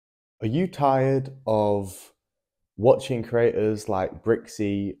Are you tired of watching creators like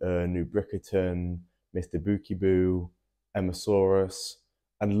Brixie, New Brickerton, Mr. Bookyboo, Emmasaurus,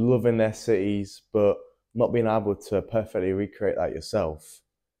 and loving their cities, but not being able to perfectly recreate that yourself?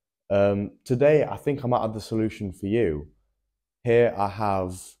 Today, I think I might have the solution for you. Here I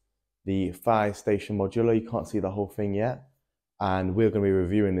have the fire station modular. You can't see the whole thing yet. And we're going to be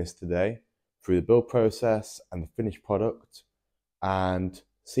reviewing this today through the build process and the finished product and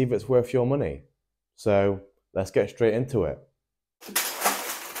see if it's worth your money. So let's get straight into it.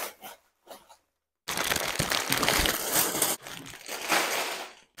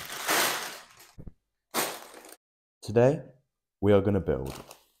 Today, we are going to build,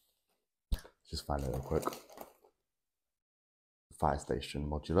 just find it real quick, fire station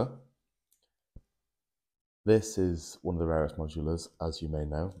modular. This is one of the rarest modulars, as you may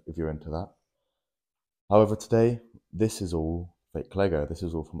know, if you're into that. However, today, this is all fake Lego. This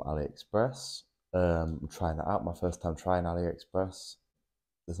is all from AliExpress. I'm trying it out, my first time trying AliExpress.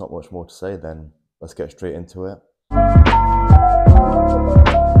 There's not much more to say then. Let's get straight into it.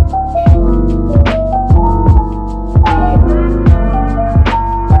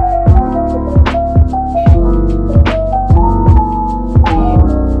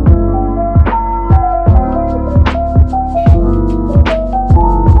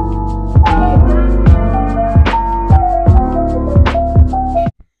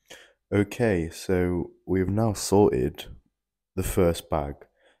 Okay, so we've now sorted the first bag.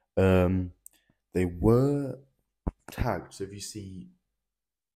 They were tagged, so if you see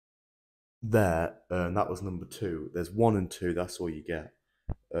there, that was number 2. There's 1 and 2, that's all you get.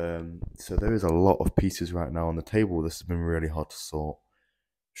 So there is a lot of pieces right now on the table. This has been really hard to sort.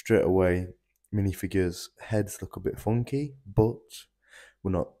 Straight away, minifigures heads look a bit funky, but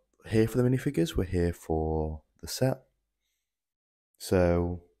we're not here for the minifigures, we're here for the set.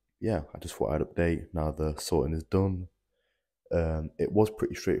 So yeah, I just thought I'd update now the sorting is done. It was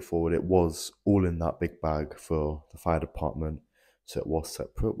pretty straightforward. It was all in that big bag for the fire department, so it was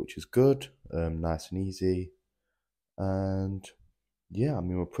separate, which is good. Nice and easy. And yeah, I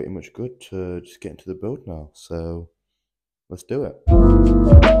mean, we're pretty much good to just get into the build now. So let's do it.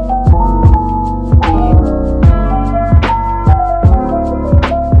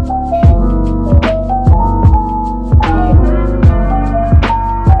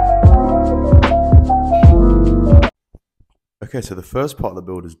 Okay, so the first part of the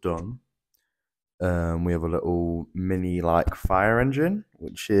build is done. We have a little mini like fire engine,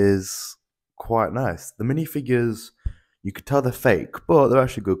 which is quite nice. The minifigures, you could tell they're fake, but they're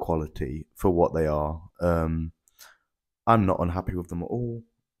actually good quality for what they are. I'm not unhappy with them at all.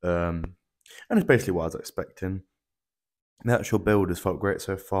 And it's basically what I was expecting. The actual build has felt great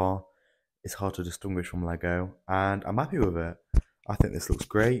so far. It's hard to distinguish from Lego, and I'm happy with it. I think this looks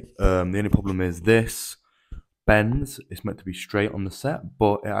great. The only problem is this bends. It's meant to be straight on the set,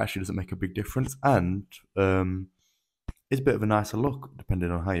 but it actually doesn't make a big difference, and it's a bit of a nicer look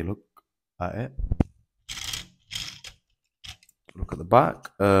depending on how you look at it. Look at the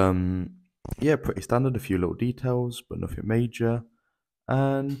back. Yeah, pretty standard. A few little details, but nothing major.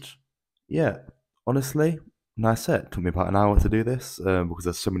 And yeah, honestly, nice set. It took me about an hour to do this because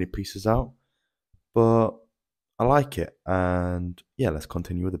there's so many pieces out, but I like it. And yeah, let's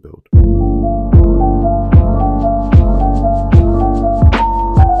continue with the build.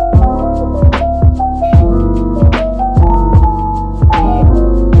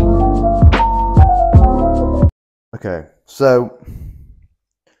 Okay, so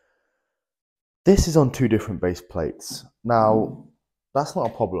this is on 2 different base plates. Now, that's not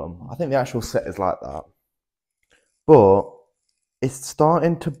a problem. I think the actual set is like that. But it's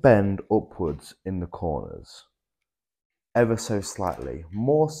starting to bend upwards in the corners, ever so slightly.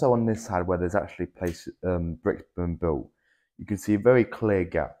 More so on this side where there's actually bricks been built. You can see a very clear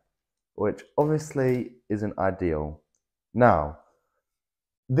gap, which obviously isn't ideal. Now,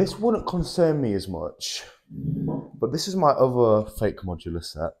 this wouldn't concern me as much, but this is my other fake modular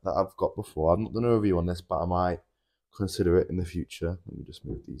set that I've got before. I've not done a review on this, but I might consider it in the future. Let me just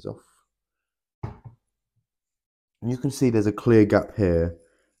move these off. And you can see there's a clear gap here,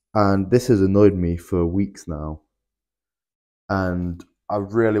 and this has annoyed me for weeks now. And I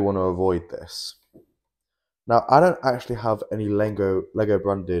really want to avoid this. Now, I don't actually have any Lego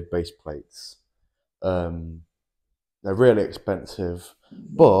branded base plates. They're really expensive,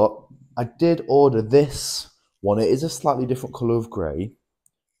 but I did order this one. It is a slightly different colour of grey,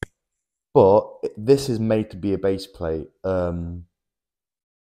 but this is made to be a base plate. And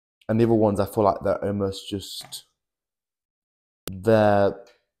the other ones, I feel like they're almost just there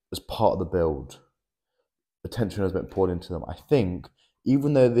as part of the build. Attention has been poured into them. I think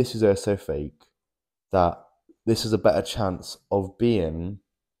even though this is so fake, that this is a better chance of being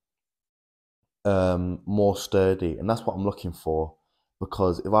more sturdy, and that's what I'm looking for.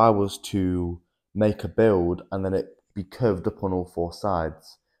 Because if I was to make a build and then it be curved up on all four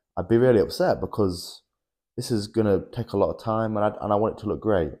sides, I'd be really upset because this is gonna take a lot of time, and I want it to look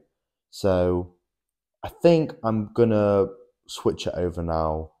great. So I think I'm gonna switch it over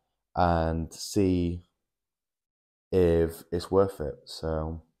now and see if it's worth it.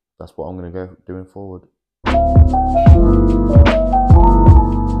 So that's what I'm gonna go doing forward.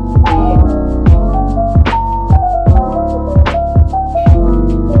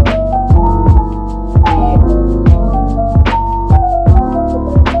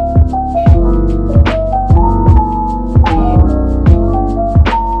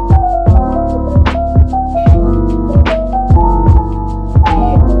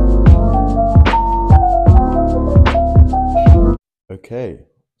 Okay,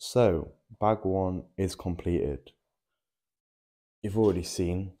 so bag one is completed. You've already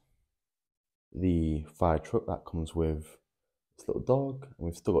seen the fire truck that comes with this little dog, and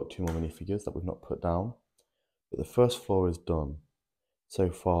we've still got two more minifigures that we've not put down. But the first floor is done. So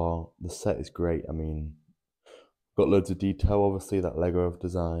far, the set is great. I mean, got loads of detail, obviously, that Lego have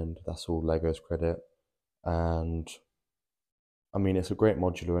designed. That's all Lego's credit. And I mean, it's a great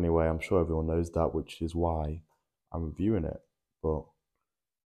modular anyway. I'm sure everyone knows that, which is why I'm reviewing it. But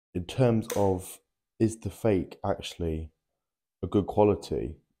in terms of, is the fake actually a good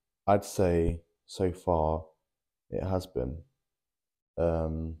quality? I'd say so far it has been.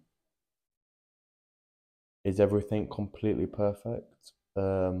 Is everything completely perfect?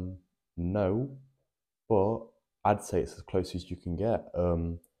 No, but I'd say it's as close as you can get.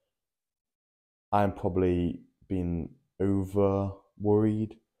 I'm probably being over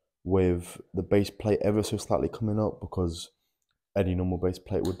worried with the base plate ever so slightly coming up, because any normal base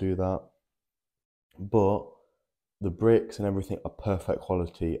plate would do that. But the bricks and everything are perfect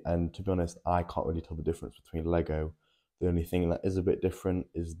quality, and to be honest, I can't really tell the difference between Lego. The only thing that is a bit different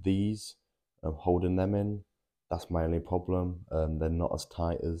is these, holding them in. That's my only problem. They're not as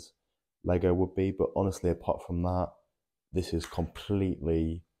tight as Lego would be, but honestly, apart from that, this is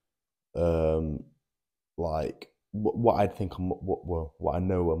completely like what I think what I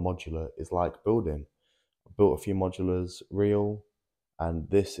know a modular is like building. I built a few modulars real, and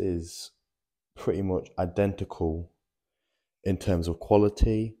this is pretty much identical in terms of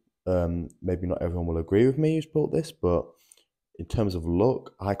quality. Maybe not everyone will agree with me who's built this, but in terms of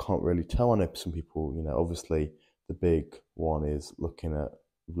look, I can't really tell. I know some people, obviously the big one is looking at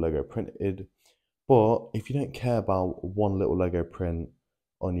Lego printed, but if you don't care about one little Lego print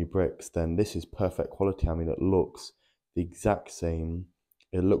on your bricks, then this is perfect quality. I mean, it looks the exact same.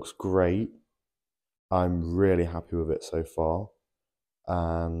 It looks great. I'm really happy with it so far.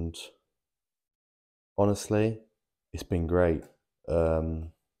 And honestly, it's been great.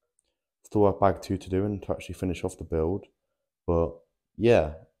 Still have bag two to do and to actually finish off the build. But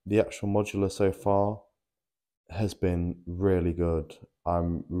yeah, the actual modular so far has been really good.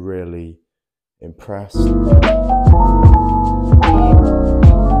 I'm really impressed.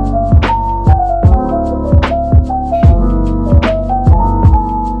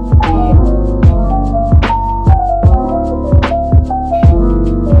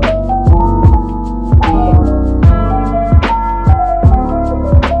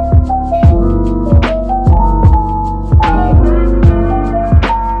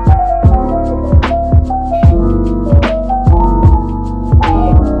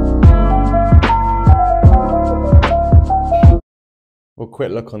 Well,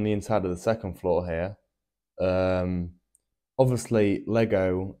 quick look on the inside of the second floor here. Obviously,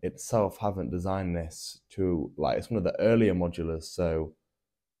 Lego itself haven't designed this to, like, it's one of the earlier modulars, so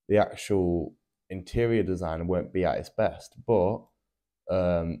the actual interior design won't be at its best, but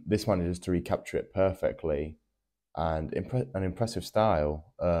this manages to recapture it perfectly, and an impressive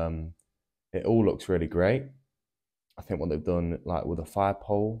style. It all looks really great. I think what they've done, like with a fire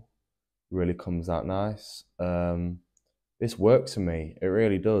pole, really comes out nice. This works for me. It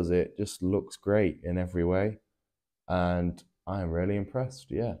really does. It just looks great in every way, and I am really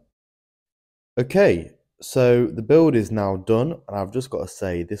impressed. Yeah. Okay, so the build is now done, and I've just got to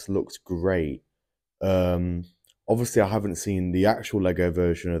say this looks great. Um, Obviously, I haven't seen the actual Lego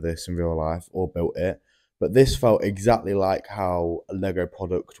version of this in real life or built it, but this felt exactly like how a Lego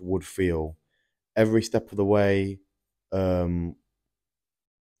product would feel. Every step of the way um,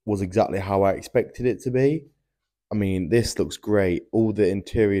 was exactly how I expected it to be. I mean, this looks great. All the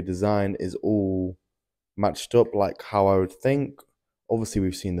interior design is all matched up like how I would think. Obviously,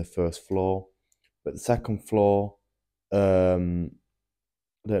 we've seen the first floor, but the second floor, um,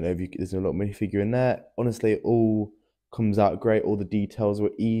 I don't know if there's a little minifigure in there. Honestly, it all comes out great. All the details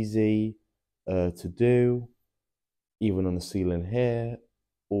were easy to do, even on the ceiling here.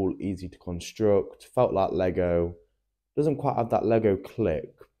 All easy to construct. Felt like Lego. Doesn't quite have that Lego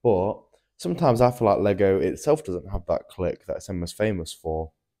click, but sometimes I feel like Lego itself doesn't have that click that it's most famous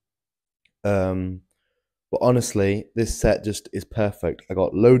for. Um, but honestly, this set just is perfect. I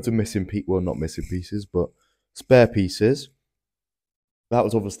got loads of missing pieces. Well, not missing pieces, but spare pieces. That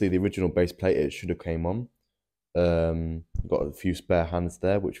was obviously the original base plate it should have came on. Got a few spare hands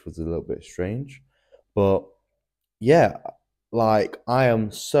there, which was a little bit strange. But yeah, like I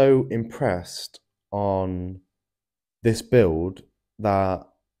am so impressed on this build that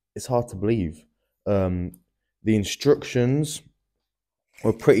it's hard to believe. Um, the instructions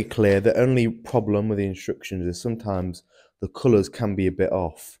were pretty clear. The only problem with the instructions is sometimes the colors can be a bit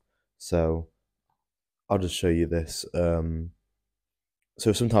off. So I'll just show you this.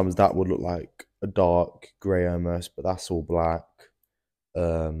 So sometimes that would look like a dark grey almost, but that's all black.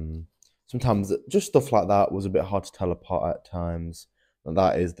 Sometimes just stuff like that was a bit hard to tell apart at times. And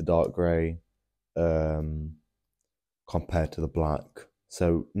that is the dark grey compared to the black.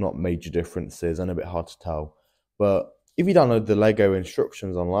 So not major differences and a bit hard to tell. But if you download the Lego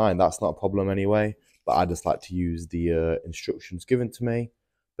instructions online, that's not a problem anyway. But I just like to use the instructions given to me.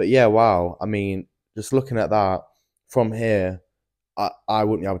 But yeah, wow. I mean, just looking at that from here, I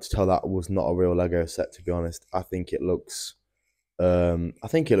wouldn't be able to tell that was not a real Lego set, to be honest. I think it looks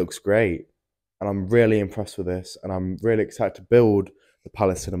great, and I'm really impressed with this, and I'm really excited to build the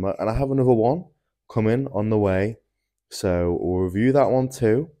Palace Cinema, and I have another one coming on the way, so we'll review that one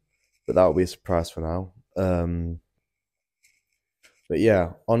too, but that will be a surprise for now. But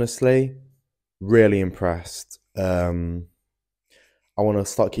yeah, honestly, really impressed. I want to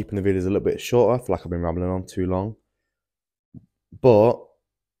start keeping the videos a little bit shorter. I feel like I've been rambling on too long, but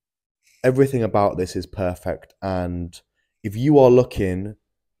everything about this is perfect, and if you are looking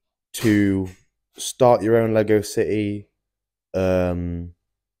to start your own Lego city, then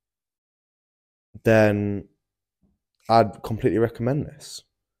I'd completely recommend this.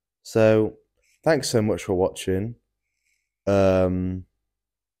 So thanks so much for watching.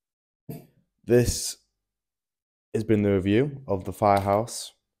 This has been the review of the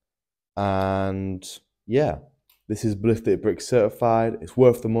Firehouse, and yeah, this is Ballistic Brick certified. It's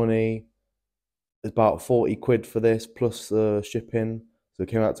worth the money. It's about 40 quid for this plus shipping, so it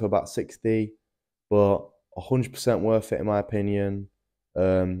came out to about 60, but 100% worth it in my opinion.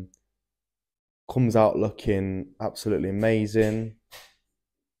 Comes out looking absolutely amazing,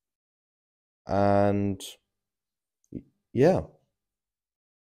 and yeah.